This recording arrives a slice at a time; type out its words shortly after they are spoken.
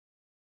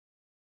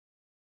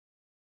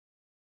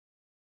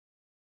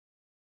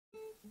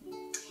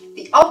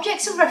The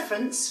objects of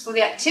reference for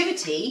the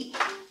activity,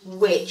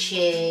 which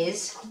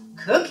is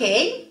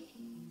cooking,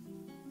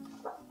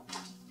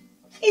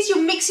 is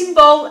your mixing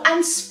bowl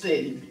and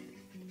spoon.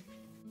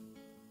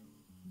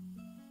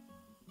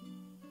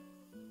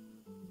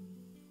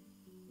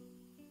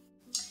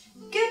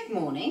 Good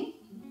morning.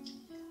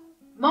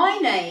 My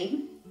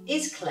name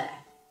is Claire,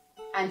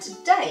 and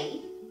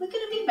today we're going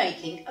to be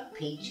making a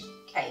peach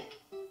cake.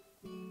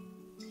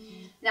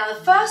 Now,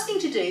 the first thing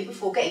to do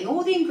before getting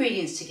all the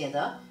ingredients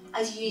together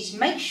is you need to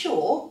make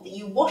sure that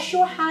you wash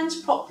your hands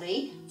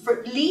properly for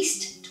at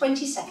least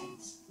 20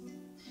 seconds.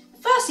 The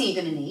first thing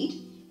you're going to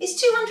need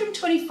is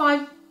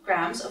 225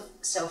 grams of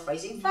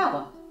self-raising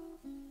flour.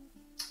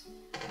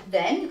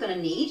 Then you're going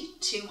to need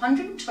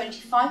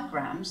 225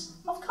 grams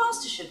of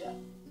caster sugar.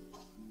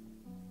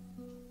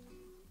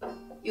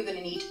 You're going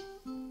to need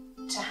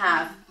to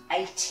have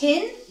a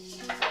tin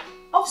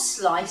of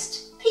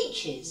sliced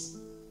peaches.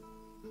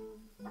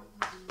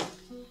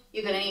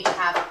 You're going to need to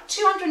have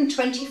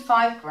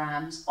 225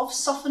 grams of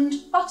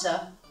softened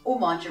butter or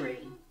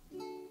margarine,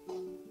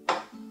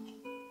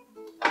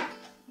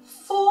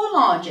 4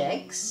 large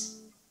eggs,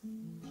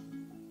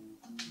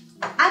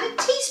 and a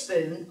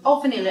teaspoon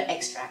of vanilla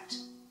extract.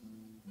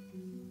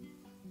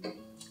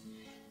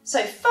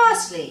 So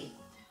firstly,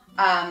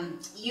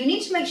 you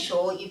need to make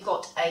sure you've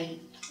got a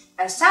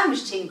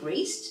sandwich tin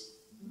greased.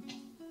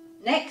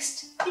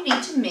 Next, you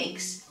need to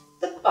mix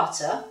the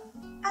butter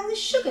and the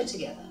sugar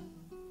together.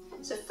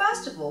 So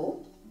first of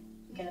all,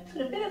 we're going to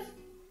put a bit of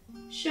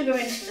sugar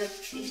into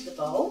the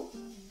bowl.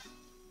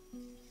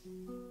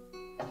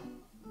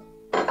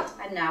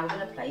 And now we're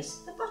going to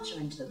place the butter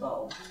into the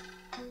bowl.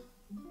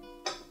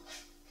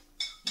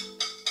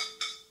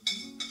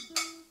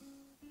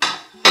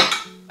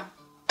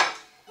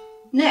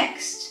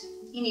 Next,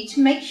 you need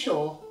to make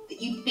sure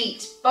that you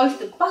beat both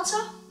the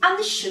butter and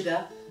the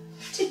sugar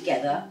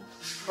together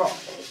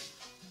properly,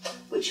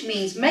 which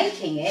means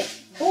making it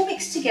all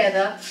mixed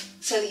together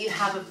so that you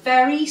have a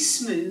very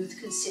smooth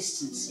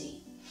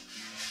consistency.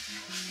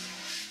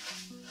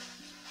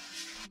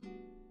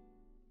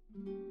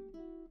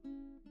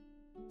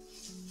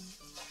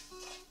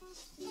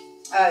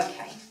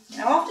 Okay,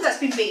 now after that's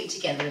been beaten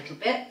together a little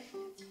bit,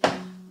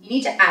 you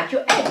need to add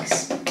your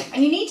eggs.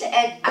 And you need to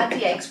add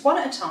the eggs one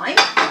at a time.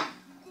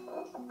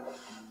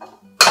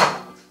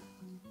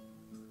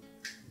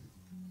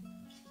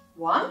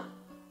 One.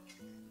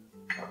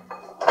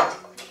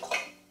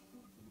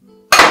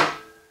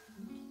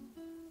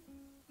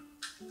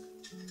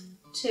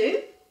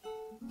 2,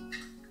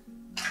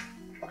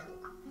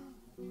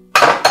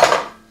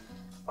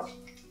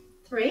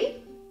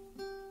 3,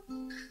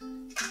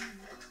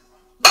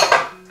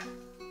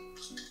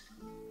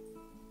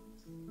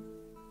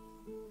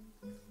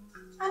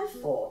 and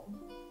 4.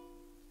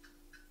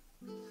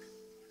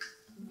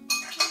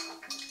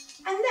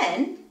 And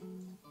then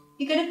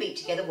you're going to beat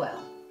together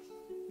well.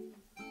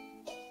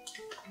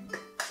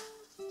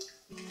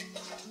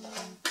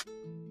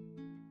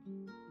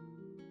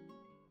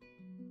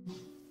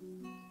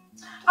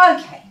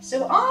 Okay,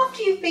 so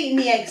after you've beaten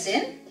the eggs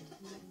in,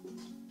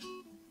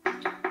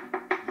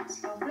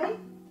 that's lovely,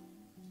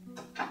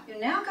 you're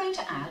now going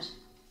to add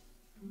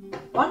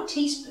 1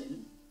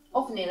 teaspoon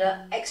of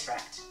vanilla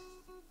extract.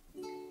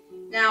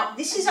 Now,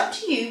 this is up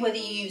to you whether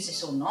you use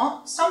this or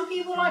not. Some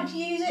people like to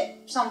use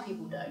it, some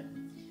people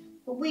don't.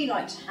 But we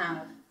like to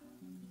have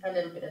a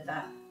little bit of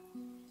that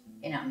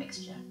in our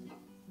mixture.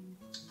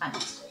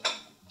 Fantastic.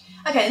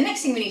 Okay, the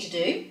next thing we need to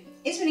do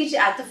is we need to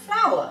add the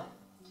flour.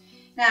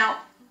 Now,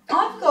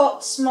 I've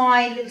got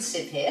my little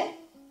sieve here,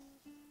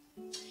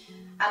 and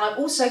I've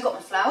also got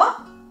my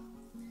flour.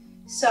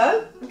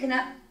 So I'm going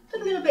to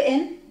put a little bit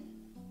in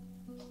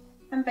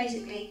and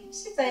basically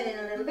sieve that in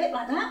a little bit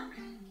like that.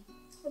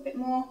 A little bit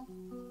more.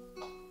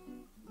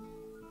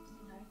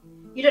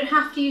 You don't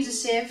have to use a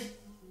sieve,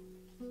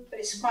 but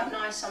it's quite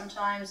nice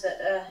sometimes that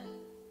to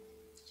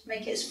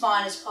make it as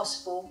fine as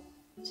possible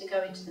to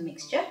go into the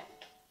mixture.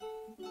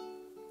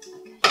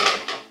 Okay,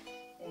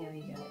 there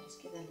we go.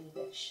 Just give that a little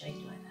bit of shake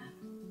like that.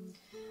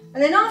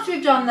 And then after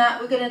we've done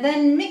that, we're going to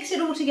then mix it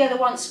all together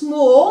once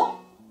more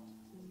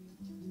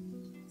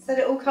so that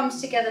it all comes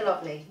together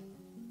lovely.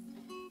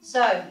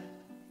 So,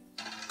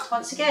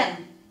 once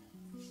again,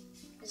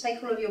 you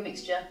take all of your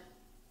mixture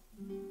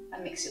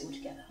and mix it all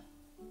together.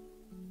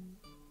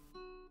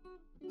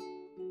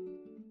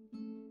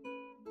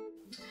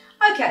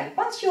 Okay,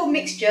 once your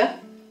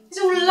mixture is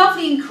all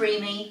lovely and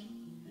creamy,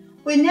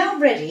 we're now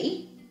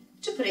ready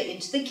to put it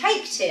into the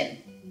cake tin.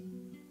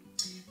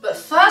 But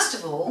first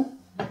of all,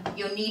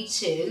 you'll need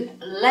to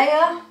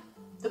layer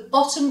the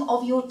bottom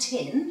of your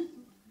tin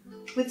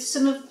with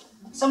some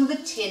of the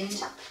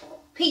tinned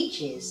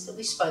peaches that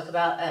we spoke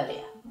about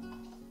earlier.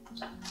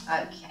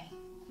 Okay,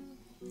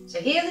 so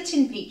here are the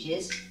tinned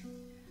peaches.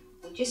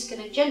 We're just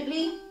going to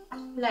gently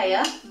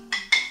layer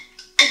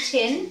the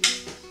tin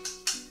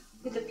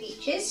with the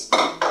peaches,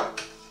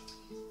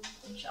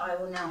 which I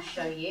will now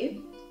show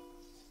you.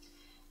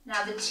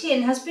 Now the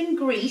tin has been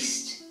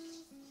greased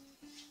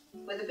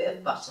with a bit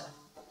of butter.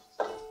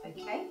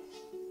 Okay,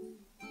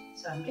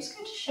 So I'm just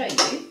going to show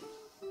you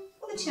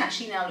what the tin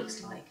actually now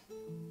looks like.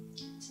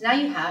 So now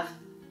you have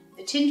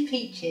the tinned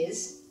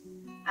peaches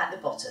at the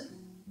bottom.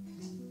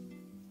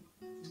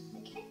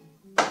 Okay.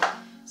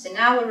 So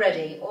now we're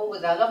ready, all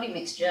with our lovely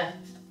mixture,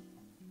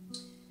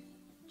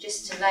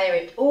 just to layer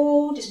it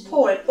all, just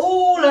pour it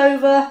all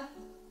over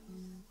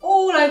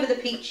the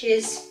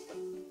peaches,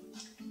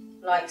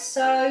 like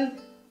so.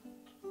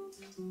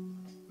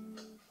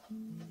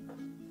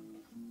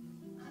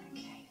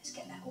 Okay, let's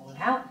get that all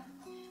out.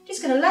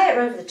 Just going to lay it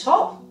over the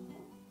top.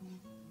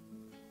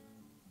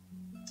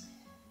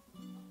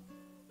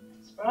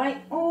 That's right,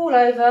 all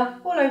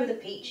over the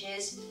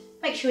peaches.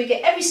 Make sure we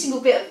get every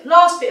single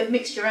last bit of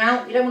mixture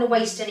out. You don't want to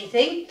waste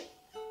anything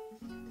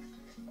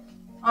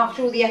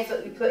after all the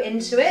effort we put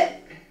into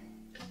it.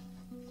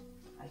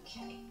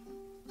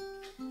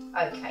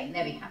 Okay, and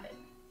there we have it.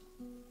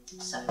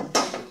 So, I'm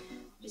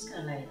just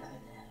going to lay that over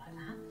there like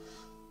that.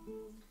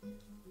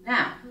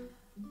 Now,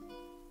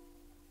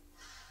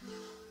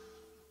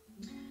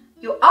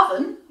 your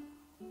oven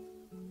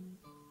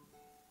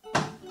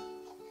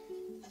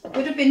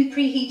would have been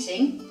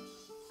preheating.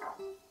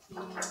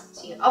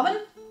 So your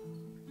oven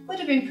would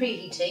have been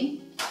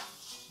preheating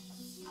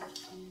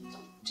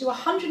to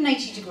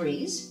 180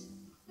 degrees.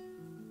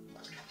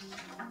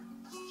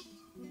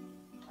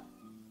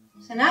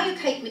 So now your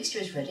cake mixture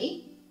is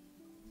ready.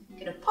 You're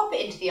going to pop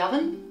it into the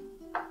oven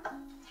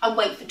and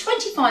wait for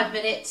 25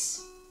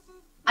 minutes,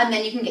 and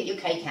then you can get your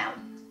cake out.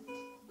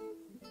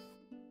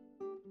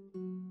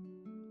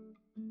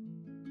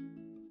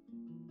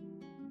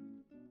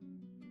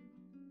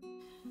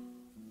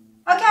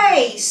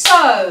 Okay,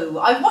 so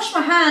I've washed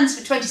my hands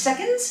for 20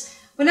 seconds.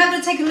 We're now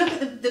going to take a look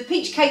at the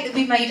peach cake that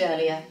we made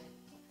earlier.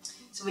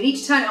 So we need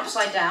to turn it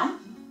upside down.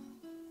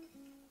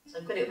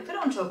 So put it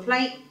onto a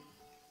plate,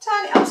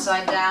 turn it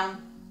upside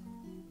down.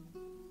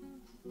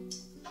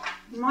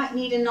 You might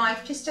need a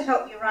knife just to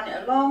help you run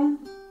it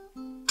along.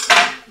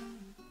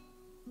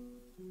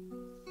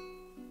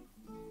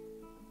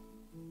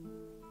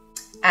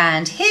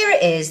 And here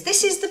it is.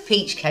 This is the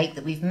peach cake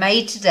that we've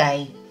made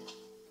today.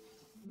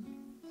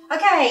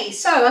 Okay,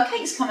 so our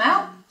cake's come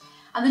out,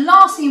 and the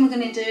last thing we're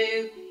going to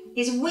do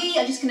is we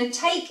are just going to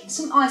take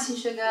some icing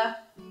sugar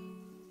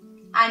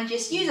and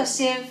just use our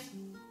sieve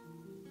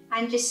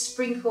and just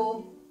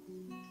sprinkle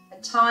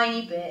a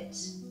tiny bit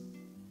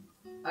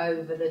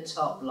over the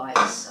top like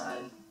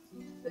so.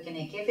 We're going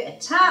to give it a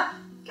tap,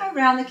 go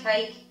around the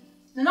cake,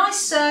 a nice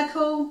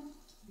circle,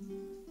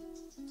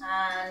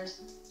 and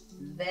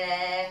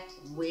there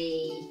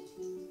we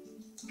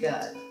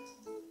go.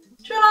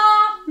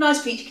 Ta-da!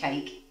 Nice peach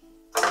cake.